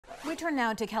We turn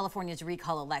now to California's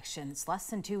recall elections, less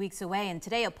than 2 weeks away, and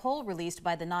today a poll released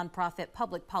by the nonprofit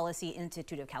Public Policy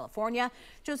Institute of California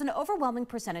shows an overwhelming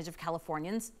percentage of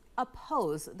Californians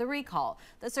oppose the recall.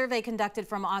 The survey conducted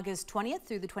from August 20th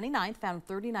through the 29th found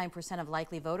 39% of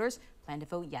likely voters plan to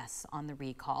vote yes on the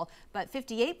recall, but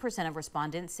 58% of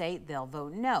respondents say they'll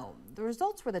vote no. The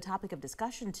results were the topic of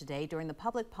discussion today during the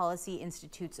Public Policy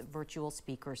Institute's virtual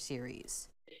speaker series.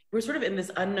 We're sort of in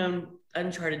this unknown,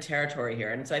 uncharted territory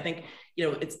here. And so I think,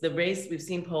 it's the race. We've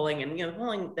seen polling, and, the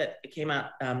polling that came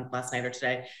out last night or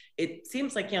today, it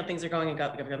seems like, things are going in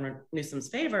Governor Newsom's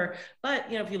favor. But,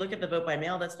 if you look at the vote by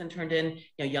mail that's been turned in,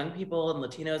 young people and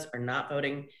Latinos are not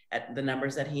voting at the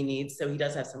numbers that he needs. So he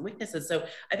does have some weaknesses. So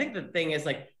I think the thing is,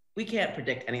 we can't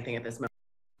predict anything at this moment.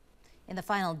 In the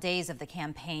final days of the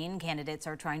campaign, candidates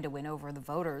are trying to win over the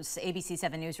voters. ABC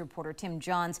 7 News reporter Tim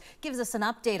Johns gives us an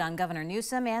update on Governor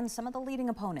Newsom and some of the leading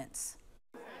opponents.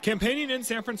 Campaigning in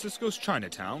San Francisco's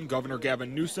Chinatown, Governor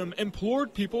Gavin Newsom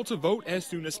implored people to vote as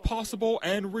soon as possible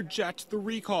and reject the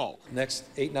recall. Next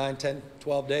 8, 9, 10,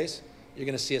 12 days, you're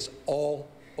going to see us all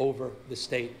over the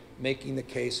state making the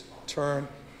case. Turn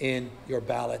in your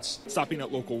ballots. Stopping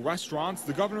at local restaurants,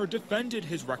 the governor defended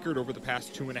his record over the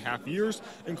past 2.5 years,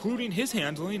 including his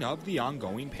handling of the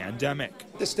ongoing pandemic.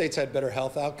 This state's had better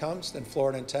health outcomes than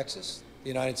Florida and Texas, the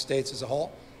United States as a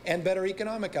whole, and better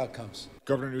economic outcomes.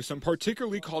 Governor Newsom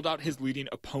particularly called out his leading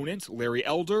opponent, Larry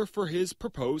Elder, for his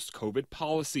proposed COVID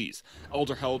policies.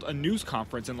 Elder held a news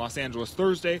conference in Los Angeles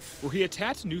Thursday where he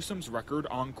attacked Newsom's record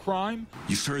on crime.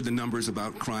 You've heard the numbers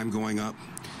about crime going up.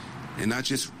 And not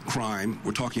just crime,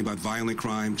 we're talking about violent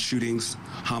crime, shootings,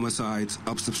 homicides,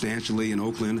 up substantially in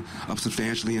Oakland, up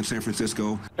substantially in San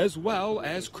Francisco. As well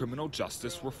as criminal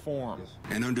justice reform.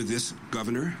 And under this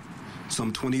governor,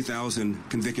 some 20,000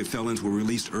 convicted felons were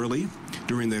released early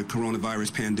during the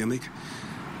coronavirus pandemic,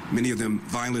 many of them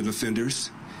violent offenders,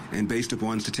 and based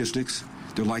upon statistics,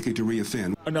 they're likely to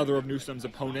reoffend. Another of Newsom's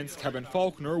opponents, Kevin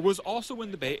Faulconer, was also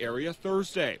in the Bay Area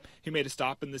Thursday. He made a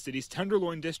stop in the city's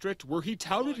Tenderloin district where he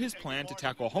touted his plan to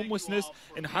tackle homelessness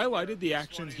and highlighted the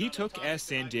actions he took as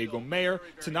San Diego mayor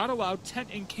to not allow tent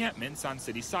encampments on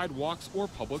city sidewalks or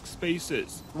public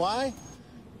spaces. Why?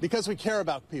 Because we care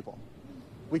about people.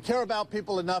 We care about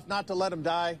people enough not to let them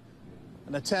die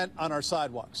in a tent on our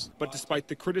sidewalks. But despite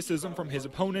the criticism from his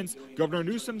opponents, Governor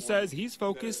Newsom says he's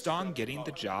focused on getting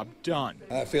the job done.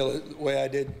 I feel the way I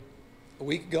did a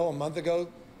week ago, a month ago,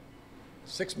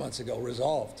 6 months ago,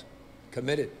 resolved,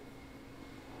 committed,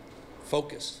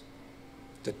 focused,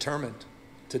 determined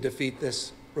to defeat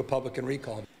this Republican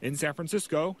recall. In San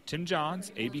Francisco, Tim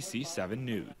Johns, ABC 7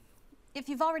 News. If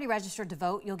you've already registered to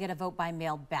vote, you'll get a vote by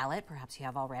mail ballot. Perhaps you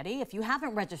have already. If you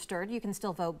haven't registered, you can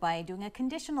still vote by doing a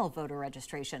conditional voter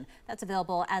registration. That's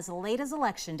available as late as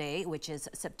Election Day, which is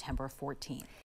September 14th.